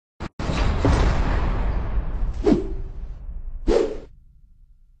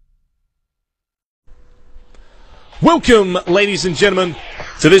Welcome, ladies and gentlemen,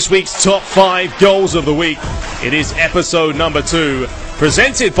 to this week's Top 5 Goals of the Week. It is episode number 2,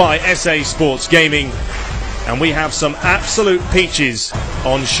 presented by SA Sports Gaming, and we have some absolute peaches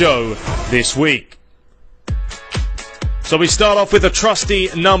on show this week. So we start off with a trusty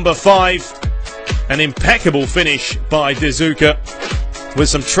number 5, an impeccable finish by Dizuka, with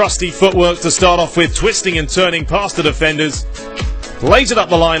some trusty footwork to start off with, twisting and turning past the defenders. Lays it up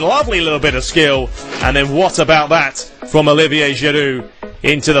the line, lovely little bit of skill, and then what about that from Olivier Giroud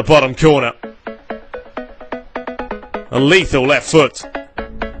into the bottom corner. A lethal left foot.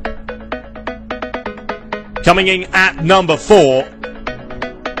 Coming in at number 4,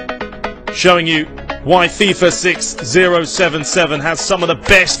 showing you why FIFA14 has some of the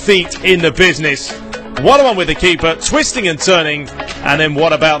best feet in the business. 1-on-1 with the keeper, twisting and turning, and then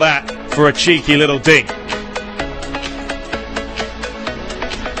what about that for a cheeky little dig.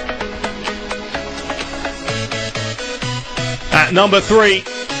 At number 3,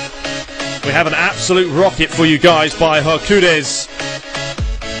 we have an absolute rocket for you guys by Hercules.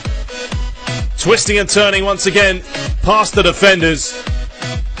 Twisting and turning once again past the defenders.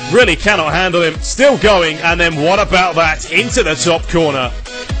 Really cannot handle him. Still going, and then what about that into the top corner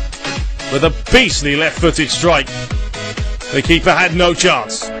with a beastly left-footed strike. The keeper had no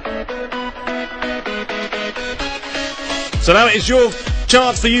chance. So now it is your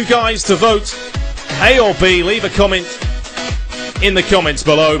chance for you guys to vote A or B. Leave a comment in the comments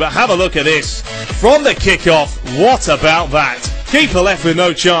below, but have a look at this. From the kickoff, what about that? Keeper left with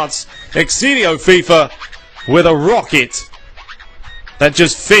no chance. Exilio FIFA with a rocket that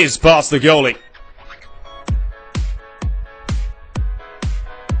just fizzed past the goalie.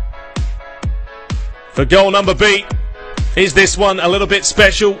 For goal number B, is this one a little bit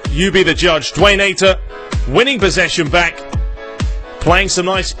special? You be the judge. Dwayne Ater winning possession back, playing some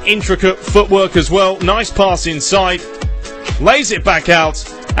nice intricate footwork as well. Nice pass inside. Lays it back out,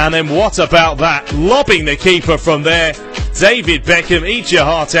 and then what about that? Lobbing the keeper from there. David Beckham, eat your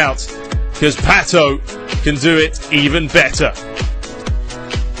heart out, because Pato can do it even better.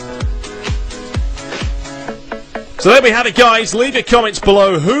 So there we have it, guys. Leave your comments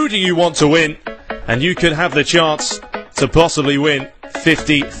below. Who do you want to win? And you could have the chance to possibly win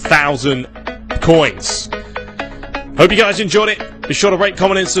 50,000 coins. Hope you guys enjoyed it. Be sure to rate,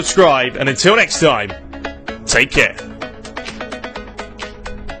 comment, and subscribe. And until next time, take care.